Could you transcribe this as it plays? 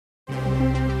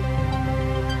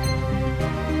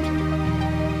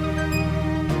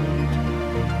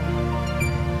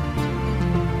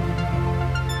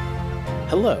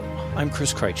Hello, I'm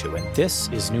Chris Krychu, and this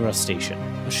is New Rust Station,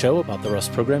 a show about the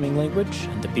Rust programming language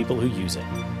and the people who use it.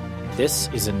 This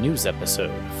is a news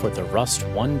episode for the Rust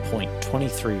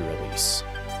 1.23 release.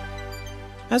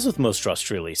 As with most Rust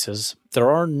releases,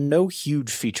 there are no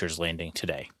huge features landing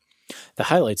today. The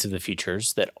highlights of the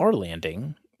features that are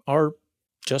landing are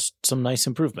just some nice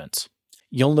improvements.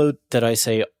 You'll note that I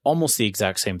say almost the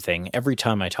exact same thing every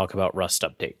time I talk about Rust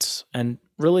updates, and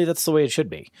really that's the way it should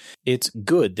be. It's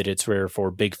good that it's rare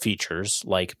for big features,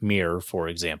 like Mirror, for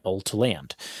example, to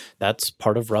land. That's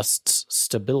part of Rust's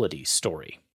stability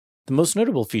story. The most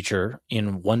notable feature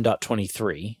in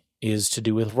 1.23 is to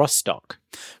do with RustDoc.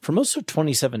 For most of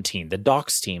 2017, the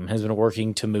Docs team has been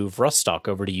working to move RustDoc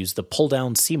over to use the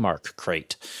pull-down CMark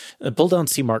crate. The pull-down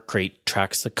CMark crate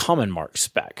tracks the common mark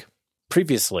spec.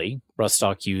 Previously,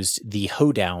 RustDoc used the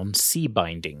Hoedown C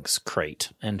bindings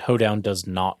crate, and Hoedown does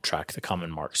not track the common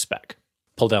mark spec.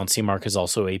 Pull-down CMark is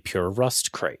also a pure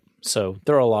Rust crate, so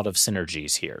there are a lot of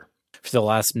synergies here. For the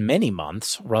last many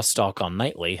months, RustDoc on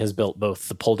Nightly has built both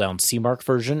the pull-down CMark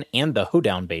version and the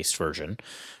Hoedown-based version,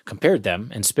 compared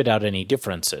them, and spit out any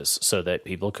differences so that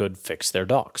people could fix their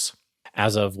docs.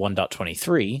 As of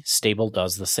 1.23, Stable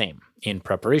does the same, in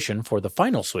preparation for the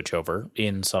final switchover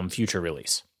in some future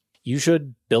release. You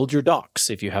should build your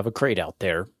docs if you have a crate out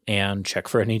there and check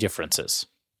for any differences.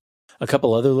 A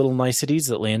couple other little niceties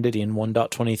that landed in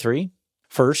 1.23.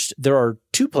 First, there are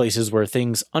two places where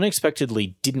things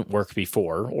unexpectedly didn't work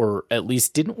before, or at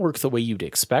least didn't work the way you'd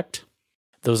expect.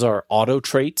 Those are auto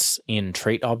traits in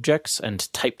trait objects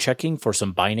and type checking for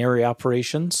some binary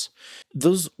operations.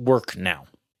 Those work now.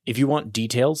 If you want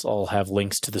details, I'll have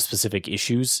links to the specific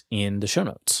issues in the show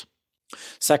notes.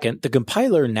 Second, the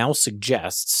compiler now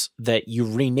suggests that you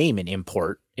rename an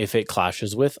import if it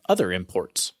clashes with other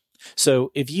imports.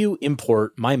 So if you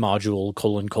import my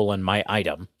module : my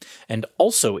item and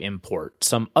also import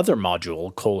some other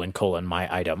module :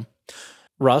 my item,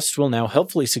 Rust will now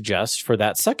helpfully suggest for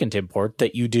that second import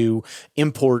that you do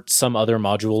import some other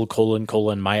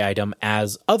module : my item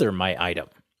as other my item,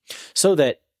 so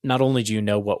that not only do you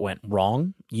know what went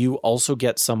wrong, you also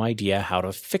get some idea how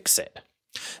to fix it.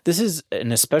 This is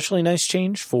an especially nice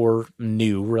change for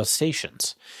new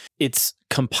Rustaceans. It's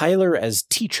compiler as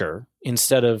teacher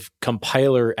instead of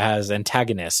compiler as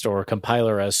antagonist or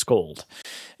compiler as scold.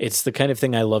 It's the kind of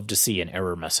thing I love to see in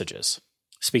error messages.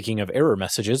 Speaking of error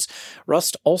messages,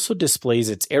 Rust also displays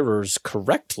its errors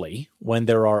correctly when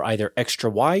there are either extra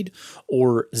wide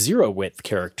or zero width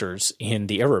characters in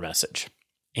the error message.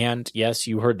 And yes,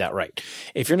 you heard that right.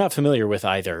 If you're not familiar with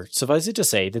either, suffice it to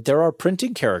say that there are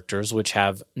printing characters which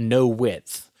have no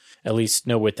width, at least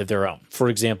no width of their own. For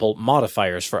example,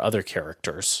 modifiers for other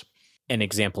characters. An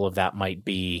example of that might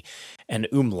be an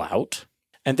umlaut.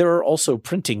 And there are also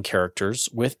printing characters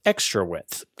with extra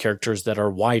width, characters that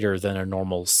are wider than a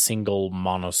normal single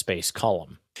monospace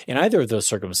column. In either of those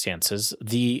circumstances,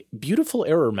 the beautiful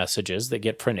error messages that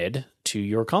get printed to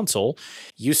your console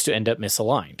used to end up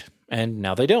misaligned. And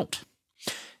now they don't.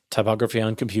 Typography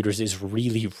on computers is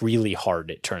really, really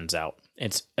hard, it turns out.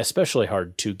 It's especially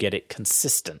hard to get it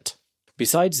consistent.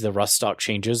 Besides the RustDoc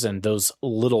changes and those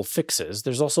little fixes,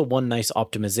 there's also one nice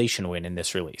optimization win in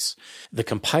this release. The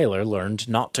compiler learned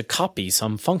not to copy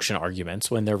some function arguments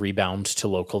when they're rebound to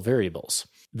local variables.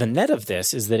 The net of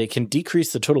this is that it can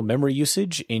decrease the total memory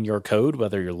usage in your code,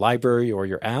 whether your library or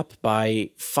your app,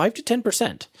 by 5 to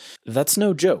 10%. That's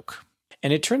no joke.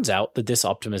 And it turns out that this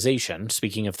optimization,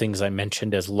 speaking of things I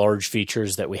mentioned as large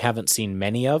features that we haven't seen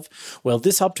many of, well,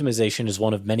 this optimization is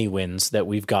one of many wins that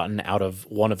we've gotten out of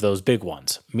one of those big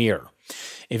ones, Mirror.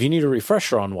 If you need a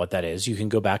refresher on what that is, you can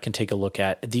go back and take a look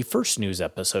at the first news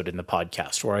episode in the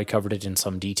podcast where I covered it in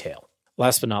some detail.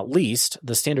 Last but not least,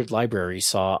 the standard library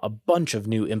saw a bunch of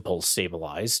new impulse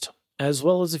stabilized, as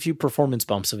well as a few performance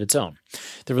bumps of its own.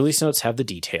 The release notes have the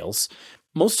details.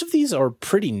 Most of these are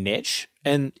pretty niche,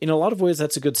 and in a lot of ways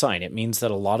that's a good sign. It means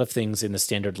that a lot of things in the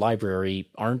standard library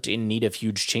aren't in need of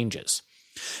huge changes.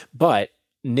 But,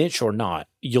 niche or not,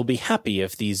 you'll be happy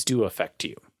if these do affect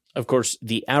you. Of course,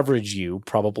 the average you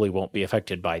probably won't be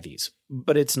affected by these,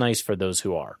 but it's nice for those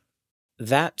who are.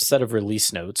 That set of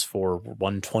release notes for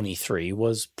 1.23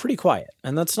 was pretty quiet,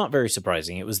 and that's not very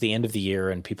surprising. It was the end of the year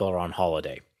and people are on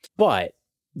holiday. But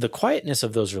the quietness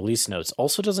of those release notes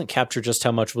also doesn't capture just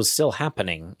how much was still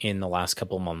happening in the last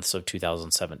couple months of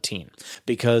 2017,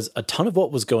 because a ton of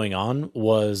what was going on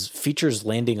was features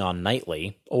landing on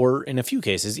Nightly, or in a few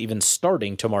cases even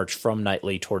starting to march from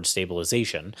Nightly towards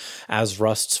stabilization as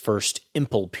Rust's first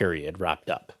impl period wrapped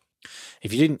up.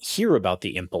 If you didn't hear about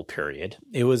the Impel period,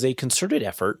 it was a concerted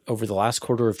effort over the last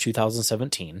quarter of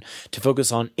 2017 to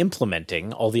focus on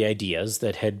implementing all the ideas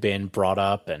that had been brought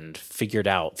up and figured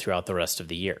out throughout the rest of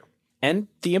the year. And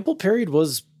the Impel period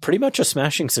was pretty much a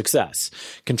smashing success.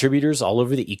 Contributors all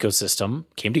over the ecosystem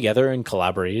came together and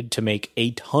collaborated to make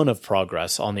a ton of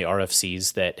progress on the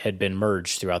RFCs that had been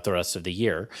merged throughout the rest of the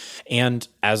year. And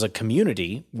as a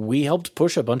community, we helped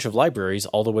push a bunch of libraries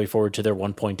all the way forward to their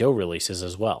 1.0 releases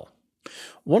as well.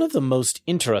 One of the most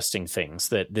interesting things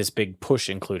that this big push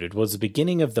included was the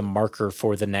beginning of the marker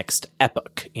for the next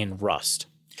epoch in Rust.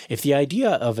 If the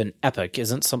idea of an epoch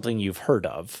isn't something you've heard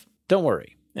of, don't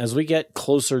worry. As we get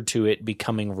closer to it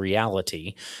becoming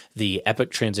reality, the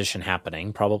epoch transition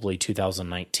happening, probably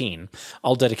 2019,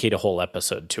 I'll dedicate a whole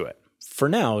episode to it. For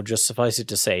now, just suffice it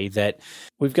to say that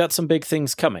we've got some big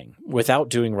things coming without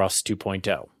doing Rust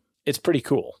 2.0. It's pretty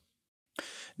cool.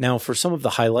 Now, for some of the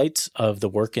highlights of the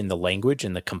work in the language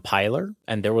and the compiler,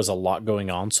 and there was a lot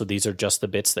going on, so these are just the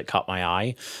bits that caught my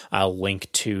eye. I'll link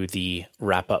to the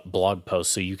wrap-up blog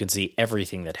post so you can see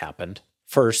everything that happened.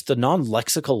 First, the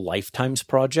Non-Lexical Lifetimes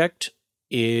project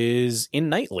is in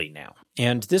Nightly now.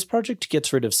 And this project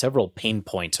gets rid of several pain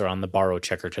points around the borrow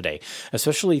checker today,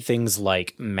 especially things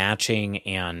like matching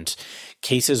and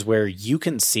cases where you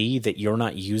can see that you're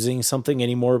not using something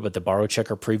anymore, but the borrow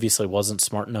checker previously wasn't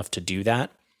smart enough to do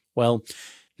that. Well,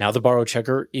 now the borrow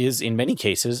checker is, in many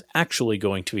cases, actually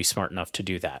going to be smart enough to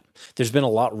do that. There's been a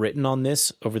lot written on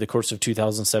this over the course of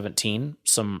 2017.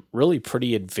 Some really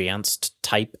pretty advanced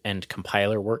type and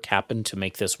compiler work happened to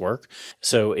make this work.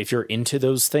 So if you're into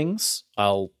those things,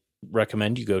 I'll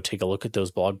recommend you go take a look at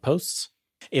those blog posts.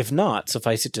 If not,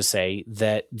 suffice it to say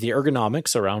that the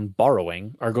ergonomics around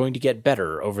borrowing are going to get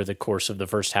better over the course of the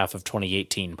first half of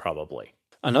 2018, probably.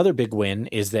 Another big win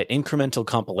is that incremental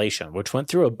compilation, which went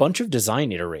through a bunch of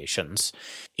design iterations,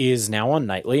 is now on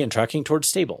Nightly and tracking towards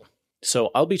stable.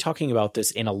 So I'll be talking about this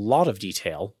in a lot of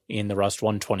detail in the Rust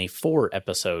 124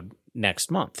 episode next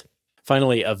month.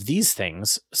 Finally, of these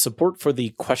things, support for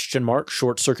the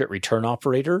short circuit return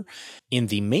operator in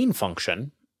the main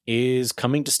function is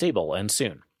coming to stable and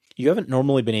soon. You haven't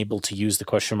normally been able to use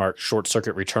the short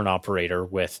circuit return operator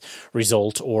with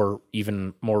result or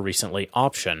even more recently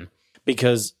option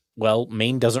because, well,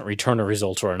 main doesn't return a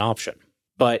result or an option.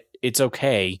 But it's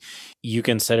okay. You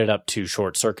can set it up to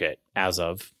short circuit as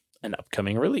of an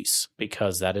upcoming release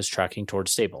because that is tracking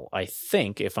towards stable. I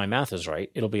think, if my math is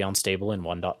right, it'll be on stable in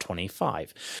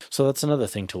 1.25. So that's another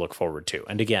thing to look forward to.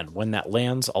 And again, when that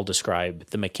lands, I'll describe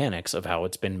the mechanics of how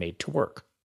it's been made to work.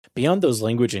 Beyond those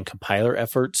language and compiler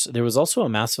efforts, there was also a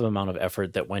massive amount of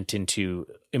effort that went into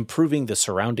improving the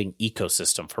surrounding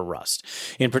ecosystem for Rust.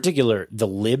 In particular, the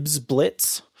libs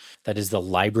blitz, that is the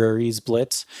libraries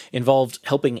blitz, involved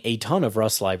helping a ton of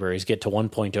Rust libraries get to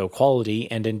 1.0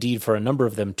 quality and indeed for a number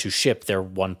of them to ship their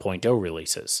 1.0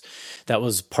 releases. That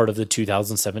was part of the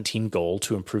 2017 goal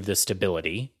to improve the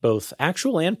stability, both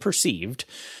actual and perceived,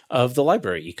 of the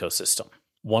library ecosystem.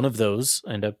 One of those,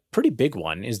 and a pretty big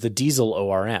one, is the Diesel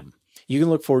ORM. You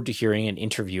can look forward to hearing an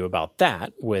interview about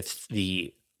that with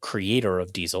the creator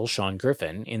of Diesel, Sean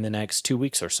Griffin, in the next 2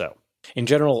 weeks or so. In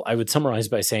general, I would summarize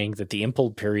by saying that the Impel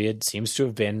period seems to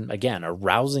have been, again, a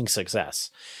rousing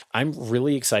success. I'm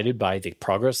really excited by the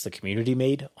progress the community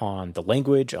made on the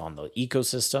language, on the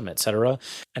ecosystem, etc.,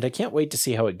 and I can't wait to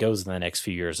see how it goes in the next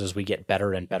few years as we get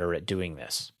better and better at doing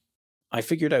this. I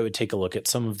figured I would take a look at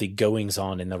some of the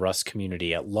goings-on in the Rust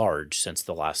community at large since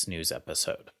the last news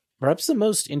episode. Perhaps the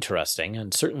most interesting,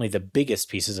 and certainly the biggest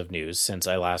pieces of news since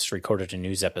I last recorded a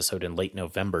news episode in late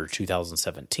November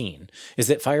 2017, is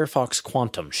that Firefox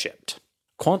Quantum shipped.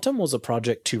 Quantum was a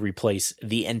project to replace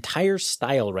the entire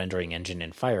style rendering engine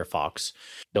in Firefox,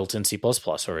 built in C++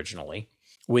 originally,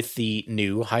 with the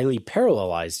new, highly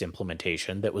parallelized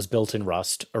implementation that was built in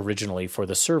Rust originally for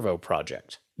the Servo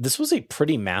project. This was a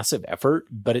pretty massive effort,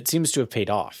 but it seems to have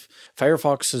paid off.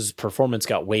 Firefox's performance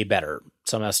got way better.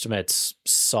 Some estimates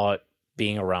saw it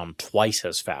being around twice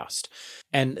as fast.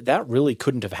 And that really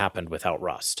couldn't have happened without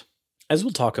Rust. As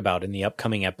we'll talk about in the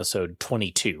upcoming episode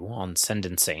 22 on Send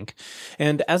and Sync,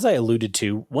 and as I alluded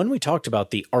to when we talked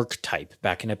about the archetype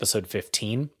back in episode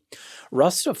 15,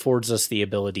 Rust affords us the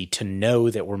ability to know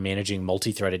that we're managing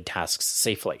multi-threaded tasks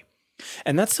safely.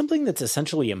 And that's something that's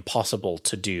essentially impossible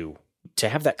to do, to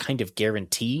have that kind of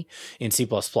guarantee in C++.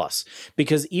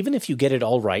 Because even if you get it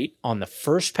all right on the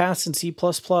first pass in C++,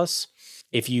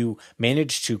 if you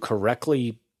manage to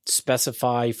correctly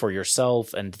specify for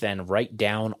yourself and then write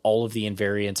down all of the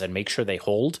invariants and make sure they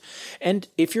hold, and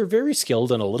if you're very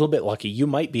skilled and a little bit lucky, you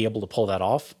might be able to pull that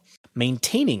off,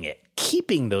 maintaining it,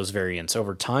 keeping those variants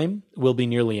over time will be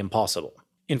nearly impossible.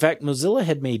 In fact, Mozilla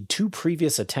had made 2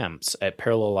 previous attempts at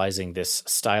parallelizing this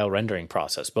style rendering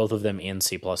process, both of them in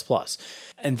C++,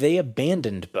 and they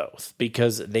abandoned both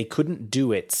because they couldn't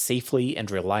do it safely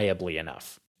and reliably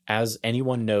enough. As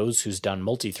anyone knows who's done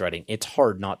multi-threading, it's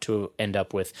hard not to end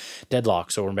up with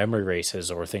deadlocks or memory races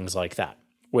or things like that.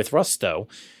 With Rust, though,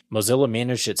 Mozilla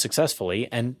managed it successfully,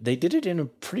 and they did it in a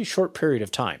pretty short period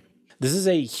of time. This is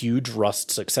a huge Rust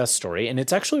success story, and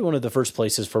it's actually one of the first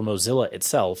places for Mozilla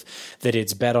itself that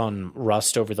its bet on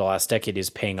Rust over the last decade is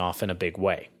paying off in a big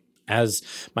way. As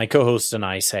my co-host and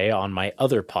I say on my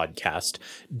other podcast,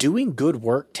 doing good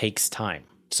work takes time.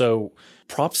 So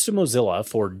props to Mozilla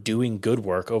for doing good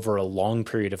work over a long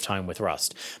period of time with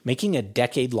Rust. Making a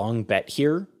decade-long bet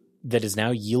here that is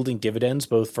now yielding dividends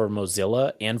both for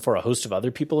Mozilla and for a host of other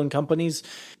people and companies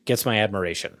gets my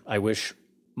admiration. I wish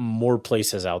more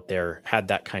places out there had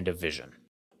that kind of vision.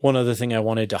 One other thing I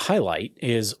wanted to highlight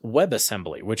is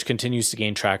WebAssembly, which continues to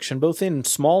gain traction both in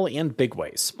small and big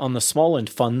ways. On the small and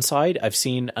fun side, I've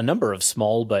seen a number of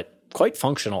small but quite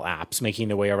functional apps making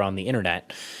their way around the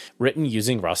internet written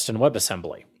using Rust and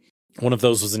WebAssembly. One of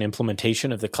those was an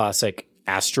implementation of the classic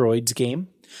Asteroids game.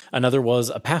 Another was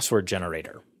a password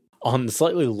generator. On the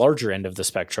slightly larger end of the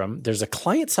spectrum, there's a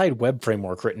client-side web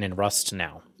framework written in Rust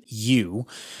now.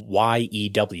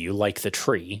 Y-E-W, like the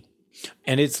tree,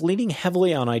 and it's leaning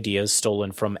heavily on ideas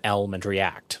stolen from Elm and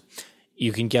React.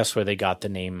 You can guess where they got the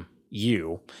name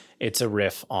U. It's a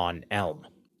riff on Elm.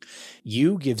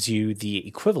 U gives you the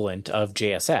equivalent of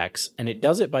JSX, and it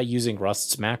does it by using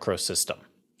Rust's macro system.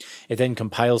 It then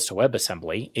compiles to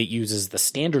WebAssembly. It uses the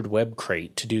standard web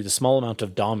crate to do the small amount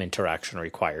of DOM interaction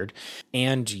required,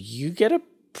 and you get a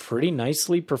pretty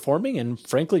nicely performing and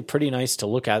frankly pretty nice to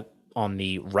look at on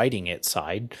the writing it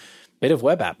side, bit of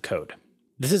web app code.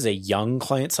 This is a young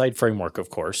client-side framework, of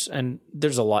course, and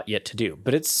there's a lot yet to do,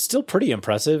 but it's still pretty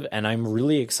impressive, and I'm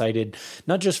really excited,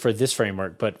 not just for this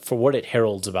framework, but for what it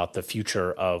heralds about the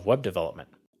future of web development.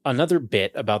 Another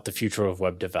bit about the future of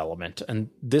web development, and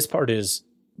this part is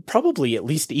probably at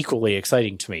least equally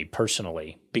exciting to me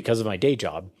personally because of my day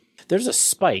job. There's a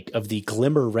spike of the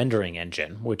Glimmer rendering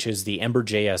engine, which is the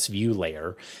Ember.js view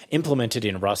layer, implemented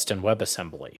in Rust and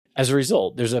WebAssembly. As a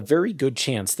result, there's a very good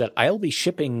chance that I'll be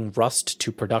shipping Rust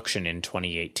to production in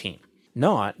 2018.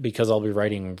 Not because I'll be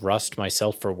writing Rust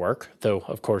myself for work, though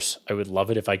of course I would love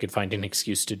it if I could find an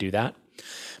excuse to do that,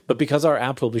 but because our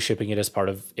app will be shipping it as part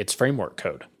of its framework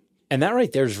code. And that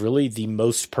right there is really the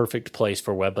most perfect place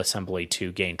for WebAssembly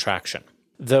to gain traction.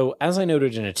 Though, as I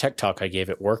noted in a tech talk I gave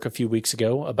at work a few weeks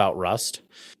ago about Rust,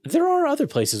 there are other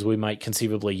places we might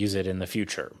conceivably use it in the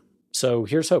future. So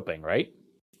here's hoping, right?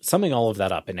 Summing all of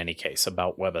that up in any case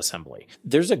about WebAssembly,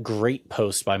 there's a great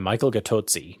post by Michael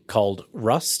Gatozzi called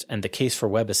Rust and the Case for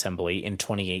WebAssembly in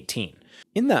 2018.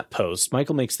 In that post,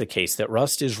 Michael makes the case that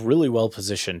Rust is really well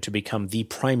positioned to become the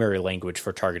primary language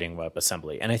for targeting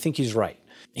WebAssembly, and I think he's right.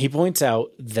 He points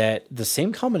out that the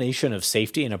same combination of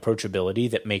safety and approachability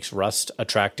that makes Rust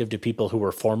attractive to people who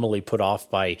were formerly put off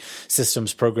by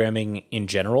systems programming in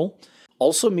general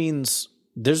also means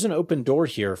there's an open door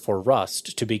here for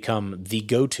Rust to become the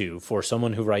go-to for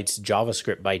someone who writes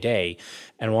JavaScript by day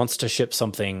and wants to ship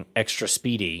something extra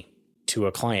speedy to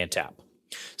a client app.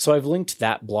 So I've linked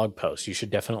that blog post. You should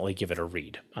definitely give it a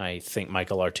read. I think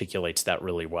Michael articulates that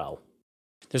really well.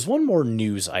 There's one more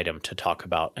news item to talk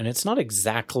about, and it's not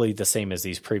exactly the same as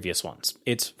these previous ones.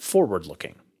 It's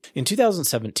forward-looking. In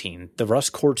 2017, the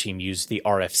Rust core team used the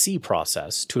RFC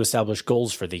process to establish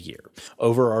goals for the year,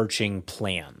 overarching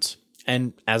plans.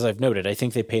 And as I've noted, I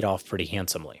think they paid off pretty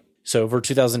handsomely. So for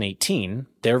 2018,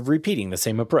 they're repeating the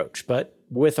same approach, but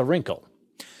with a wrinkle.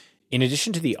 In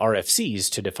addition to the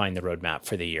RFCs to define the roadmap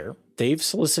for the year, they've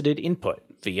solicited input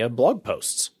via blog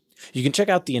posts. You can check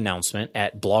out the announcement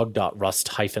at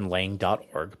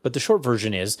blog.rust-lang.org, but the short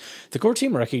version is, the core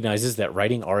team recognizes that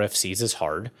writing RFCs is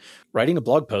hard, writing a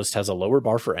blog post has a lower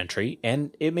bar for entry,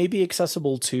 and it may be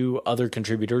accessible to other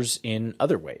contributors in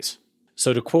other ways.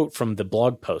 So to quote from the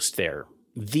blog post there,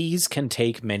 these can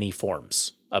take many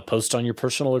forms. A post on your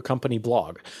personal or company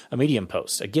blog, a Medium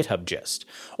post, a GitHub gist,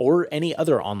 or any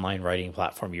other online writing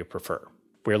platform you prefer.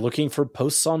 We're looking for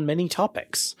posts on many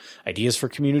topics, ideas for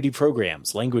community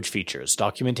programs, language features,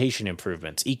 documentation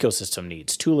improvements, ecosystem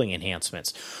needs, tooling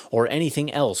enhancements, or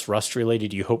anything else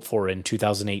Rust-related you hope for in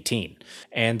 2018.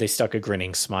 And they stuck a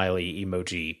grinning smiley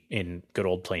emoji in good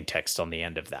old plain text on the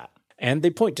end of that. And they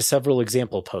point to several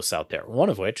example posts out there, one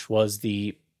of which was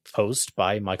the post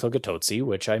by Michael Gatozzi,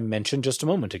 which I mentioned just a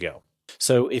moment ago.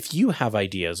 So if you have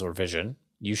ideas or vision,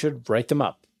 you should write them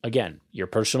up. Again, your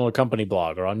personal or company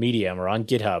blog, or on Medium, or on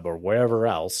GitHub, or wherever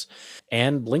else,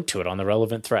 and link to it on the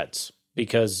relevant threads.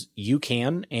 because you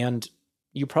can, and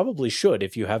you probably should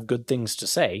if you have good things to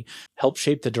say, help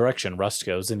shape the direction Rust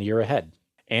goes in the year ahead.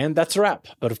 And that's a wrap,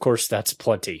 but of course that's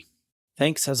plenty.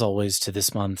 Thanks, as always, to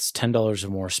this month's $10 or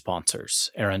more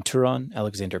sponsors: Aaron Turon,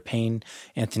 Alexander Payne,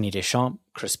 Anthony Deschamps,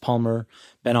 Chris Palmer,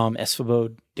 Benom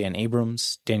Esfabod, Dan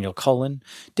Abrams, Daniel Cullen,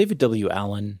 David W.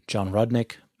 Allen, John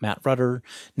Rudnick, Matt Rudder,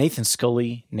 Nathan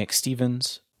Scully, Nick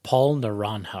Stevens, Paul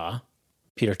Naranja,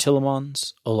 Peter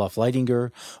Tillemans, Olaf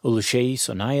Leidinger, Oluseyi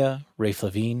Sonaya, Rafe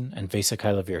Levine, and Vesa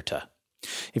Kailavirta.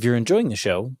 If you're enjoying the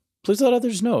show, please let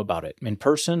others know about it in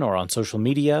person or on social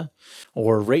media,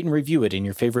 or rate and review it in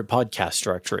your favorite podcast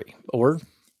directory, or,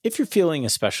 if you're feeling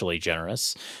especially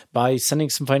generous, by sending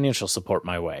some financial support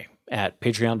my way at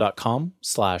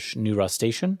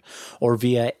patreon.com/newruststation, or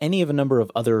via any of a number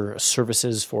of other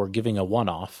services for giving a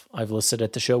one-off I've listed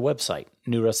at the show website,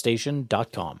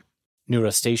 newruststation.com.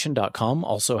 NewRustStation.com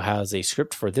also has a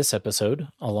script for this episode,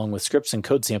 along with scripts and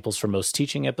code samples for most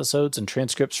teaching episodes and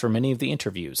transcripts for many of the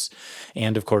interviews,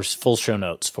 and of course, full show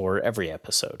notes for every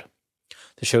episode.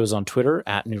 The show is on Twitter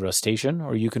at NewRustStation,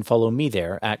 or you can follow me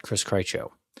there at Chris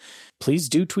Krycho. Please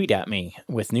do tweet at me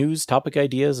with news, topic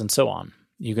ideas, and so on.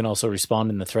 You can also respond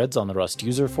in the threads on the Rust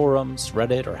user forums,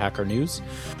 Reddit, or Hacker News,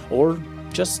 or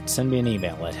just send me an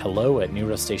email at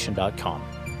hello@newruststation.com.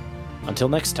 Until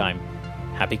next time,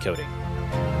 happy coding.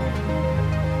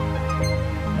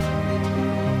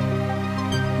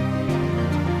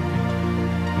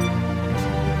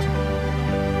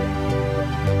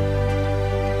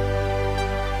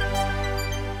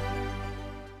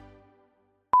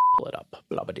 Pull it up.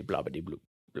 Blobbity blobbity bloop.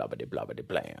 Blobbity blobbity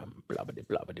blam. Blobbity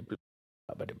blobbity bloop.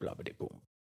 Blobbity blobbity boom.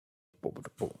 Boom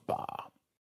boom ba.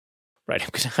 Right, I'm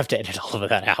gonna have to edit all of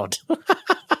that out.